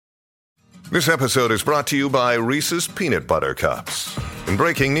This episode is brought to you by Reese's Peanut Butter Cups. In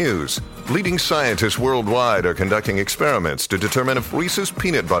breaking news, leading scientists worldwide are conducting experiments to determine if Reese's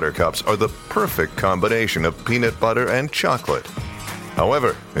Peanut Butter Cups are the perfect combination of peanut butter and chocolate.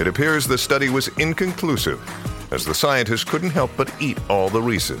 However, it appears the study was inconclusive, as the scientists couldn't help but eat all the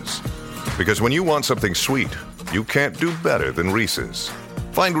Reese's. Because when you want something sweet, you can't do better than Reese's.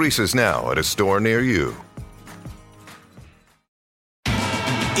 Find Reese's now at a store near you.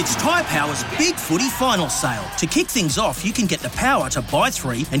 It's Tyre Power's Big Footy Final Sale. To kick things off, you can get the power to buy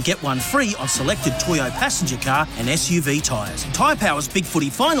 3 and get 1 free on selected Toyo passenger car and SUV tyres. Tyre Power's Big Footy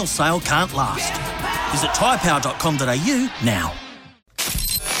Final Sale can't last. Visit tyrepower.com.au now.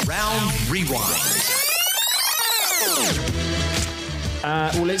 Round Rewind.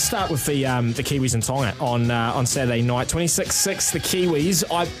 Well, let's start with the Kiwis and Tonga on Saturday night. 26-6, the Kiwis.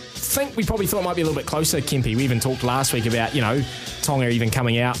 I think we probably thought it might be a little bit closer, Kempy. We even talked last week about, Tonga even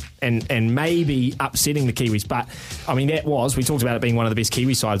coming out and maybe upsetting the Kiwis. But, I mean, we talked about it being one of the best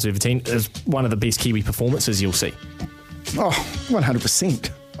Kiwi sides we've ever seen. It was one of the best Kiwi performances you'll see. Oh,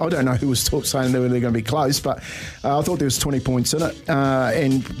 100%. I don't know who was saying they were going to be close, but I thought there was 20 points in it.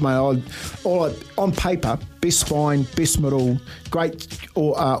 On paper, best spine, best middle, great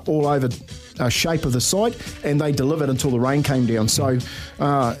all over shape of the side, and they delivered until the rain came down. So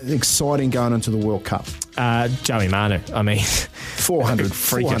exciting going into the World Cup. Joey Manu, I mean...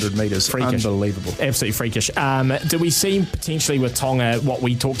 400 metres, freakish. Unbelievable. Absolutely freakish. Do we see potentially with Tonga what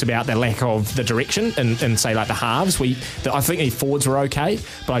we talked about, the lack of the direction in say, like the halves? I think the forwards were okay,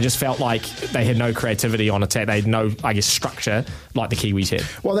 but I just felt like they had no creativity on attack. They had no, structure like the Kiwis had.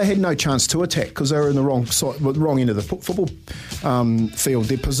 Well, they had no chance to attack because they were in the wrong end of the football field.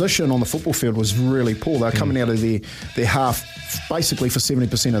 Their position on the football field was really poor. They were coming out of their half basically for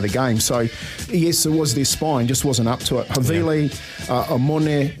 70% of the game. So, yes, it was their spine, just wasn't up to it. Havili,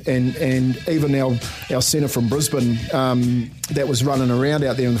 Amone, and even our centre from Brisbane that was running around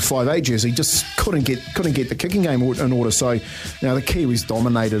out there in the 5'8" jersey just couldn't get the kicking game in order. So, now the Kiwis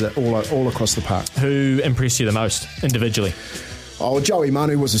dominated it all across the park. Who impressed you the most individually? Oh, Joey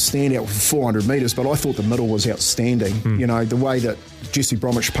Manu was a standout for 400 metres, but I thought the middle was outstanding. The way that Jesse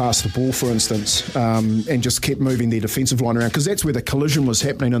Bromwich passed the ball, for instance, and just kept moving their defensive line around, because that's where the collision was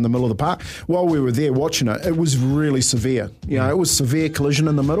happening in the middle of the park. While we were there watching it, it was really severe. It was severe collision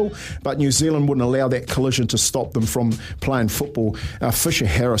in the middle, but New Zealand wouldn't allow that collision to stop them from playing football. Fisher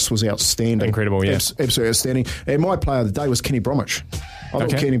Harris was outstanding. Incredible, yeah. Absolutely outstanding. And my player of the day was Kenny Bromwich. I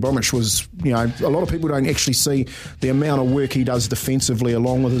thought Kenny Bromwich was, a lot of people don't actually see the amount of work he does defensively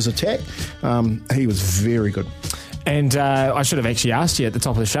along with his attack. He was very good. And I should have actually asked you at the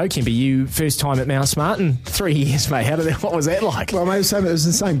top of the show, Kempy, you first time at Mount Smart in 3 years, mate. What was that like? Well, mate, it was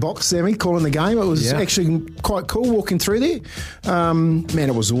in the same box, Sammy, calling the game. It was actually quite cool walking through there.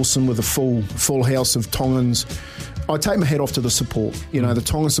 It was awesome with a full house of Tongans. I take my hat off to the support. The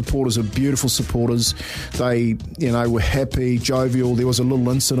Tongan supporters are beautiful supporters. They, were happy, jovial. There was a little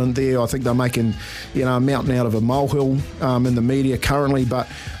incident there. I think they're making, a mountain out of a molehill in the media currently. But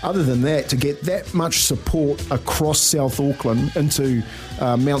other than that, to get that much support across South Auckland into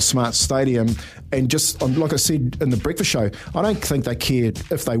Mount Smart Stadium, and just, like I said in the breakfast show, I don't think they cared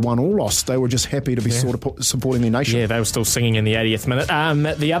if they won or lost. They were just happy to be supporting their nation. Yeah, they were still singing in the 80th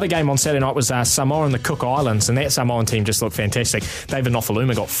minute. The other game on Saturday night was Samoa and the Cook Islands, and that Samoan team just looked fantastic. David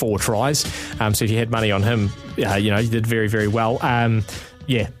Nofaluma got 4 tries, so if you had money on him, he did very, very well.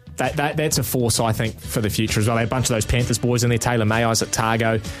 That's a force, I think, for the future as well. They had a bunch of those Panthers boys in there. Taylor Mayey's at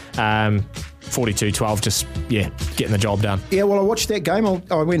Targo. 42-12, just, getting the job done. Yeah, well, I watched that game.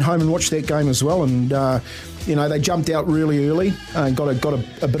 I went home and watched that game as well, and, they jumped out really early and got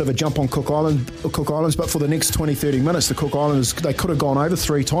a bit of a jump on Cook Islands, but for the next 20, 30 minutes, the Cook Islanders, they could have gone over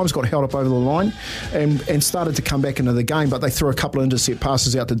 3 times, got held up over the line, and started to come back into the game, but they threw a couple of intercept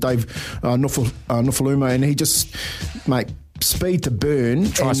passes out to Dave Nofaluma, and he just, mate, speed to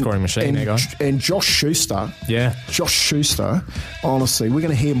burn. Try-scoring machine, that guy. And Josh Schuster. Yeah. Josh Schuster, honestly, we're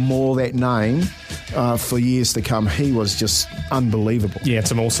going to hear more of that name for years to come. He was just unbelievable. Yeah,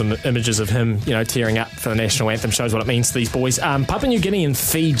 some awesome images of him, tearing up for the national anthem. Shows what it means to these boys. Papua New Guinea and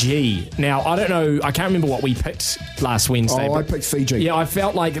Fiji. Now, I don't know, I can't remember what we picked last Wednesday. I picked Fiji. Yeah, I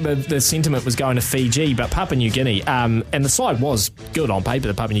felt like the sentiment was going to Fiji, but Papua New Guinea, and the side was good on paper,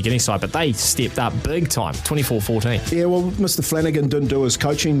 the Papua New Guinea side, but they stepped up big time, 24-14. Yeah, well, Mr. Flanagan didn't do his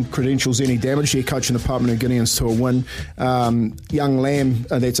coaching credentials any damage here, coaching the Papua New Guineans to a win. Young Lamb,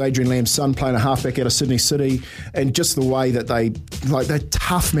 that's Adrian Lamb's son, playing a halfback out of Sydney City, and just the way that they're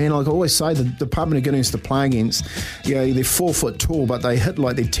tough, man. Like I always say, the Papua New Guineans used to play against, they're 4 foot tall, but they hit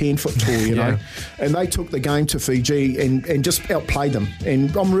like they're 10 foot tall, you know. And they took the game to Fiji and just outplayed them.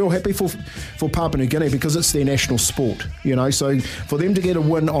 And I'm real happy for Papua New Guinea because it's their national sport, you know. So for them to get a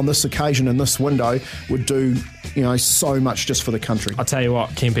win on this occasion in this window would do, so much just for the country. I'll tell you what,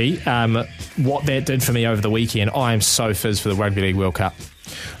 Kempy, what that did for me over the weekend, I am so fizz for the Rugby League World Cup.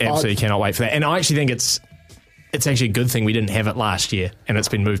 Absolutely cannot wait for that. And I actually think it's actually a good thing we didn't have it last year and it's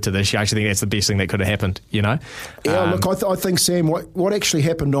been moved to this year. I actually think that's the best thing that could have happened, you know? Yeah, look, I think, Sam, what actually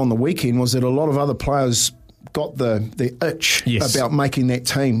happened on the weekend was that a lot of other players got the itch about making that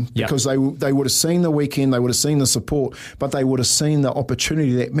team because they would have seen the weekend, they would have seen the support, but they would have seen the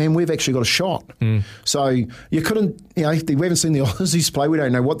opportunity that, man, we've actually got a shot. So you couldn't, we haven't seen the Aussies play. We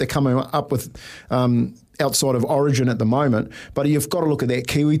don't know what they're coming up with outside of Origin at the moment, but you've got to look at that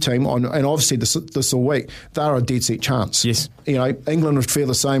Kiwi team, and obviously this week, they're a dead set chance. Yes. England would feel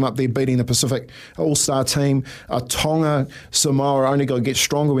the same up there beating the Pacific All-Star team. Tonga, Samoa are only going to get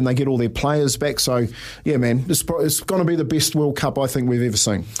stronger when they get all their players back. So, yeah, man, it's going to be the best World Cup I think we've ever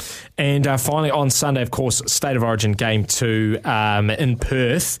seen. And finally on Sunday, of course, State of Origin Game 2 in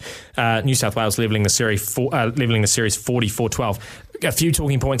Perth. New South Wales levelling the series 44-12. A few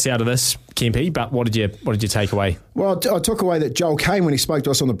talking points out of this, Kempy, but what did you take away? Well, I took away that Joel Kane, when he spoke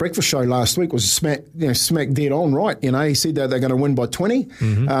to us on the breakfast show last week, was smack dead on right. He said that they're going to win by 20.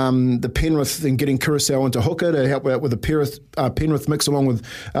 The Penrith and getting Kurosawa into hooker to help out with the Penrith mix along with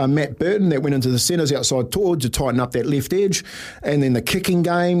Matt Burton that went into the centres outside Todd to tighten up that left edge, and then the kicking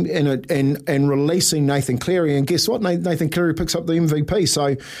game and releasing Nathan Cleary. And guess what? Nathan Cleary picks up the MVP.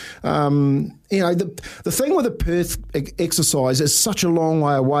 So. The thing with the Perth exercise is such a long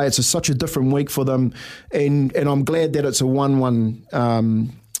way away. It's such a different week for them, and I'm glad that it's a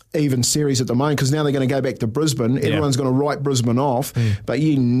 1-1 even series at the moment because now they're going to go back to Brisbane. Everyone's going to write Brisbane off, but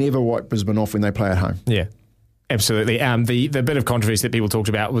you never write Brisbane off when they play at home. Yeah. Absolutely. The bit of controversy that people talked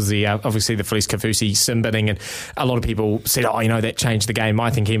about was the obviously the Felice Kaufusi sin binning, and a lot of people said, that changed the game.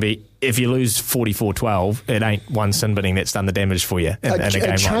 My thinking be, if you lose 44-12, it ain't one sin binning that's done the damage for you in a game like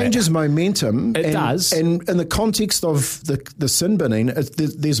that. It changes momentum. It does. And in the context of the sin binning,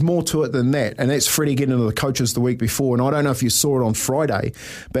 there's more to it than that. And that's Freddie getting into the coaches the week before. And I don't know if you saw it on Friday,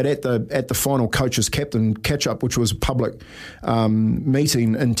 but at the final coaches captain catch-up, which was a public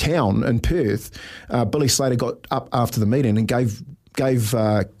meeting in town in Perth, Billy Slater got up after the meeting and gave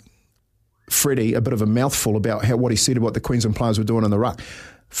Freddie a bit of a mouthful about what he said about the Queensland players were doing in the ruck.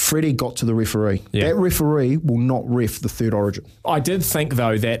 Freddie got to the referee. Yeah. That referee will not ref the third Origin. I did think,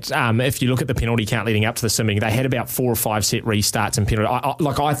 though, that if you look at the penalty count leading up to the simming, they had about 4 or 5 set restarts and penalty.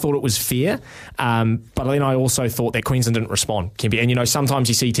 I thought it was fair, but then I also thought that Queensland didn't respond, Kempy. And, sometimes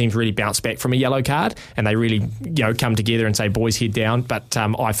you see teams really bounce back from a yellow card and they really, come together and say, boys, head down. But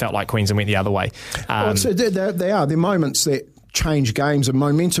I felt like Queensland went the other way. So they are. They're moments that change games, and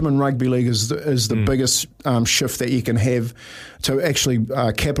momentum in rugby league is the biggest shift that you can have to actually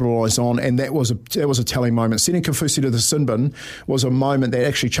capitalise on, and that was a telling moment. Sending Kaufusi to the sin bin was a moment that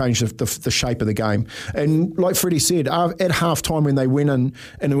actually changed the shape of the game. And like Freddie said, at half time when they went in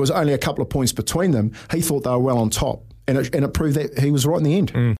and there was only a couple of points between them, he thought they were well on top, and it proved that he was right in the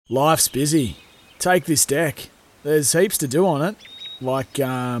end. Life's busy. Take this deck. There's heaps to do on it, like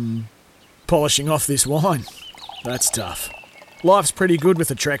polishing off this wine. That's tough. Life's pretty good with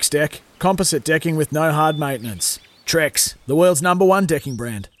a Trex deck. Composite decking with no hard maintenance. Trex, the world's #1 decking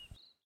brand.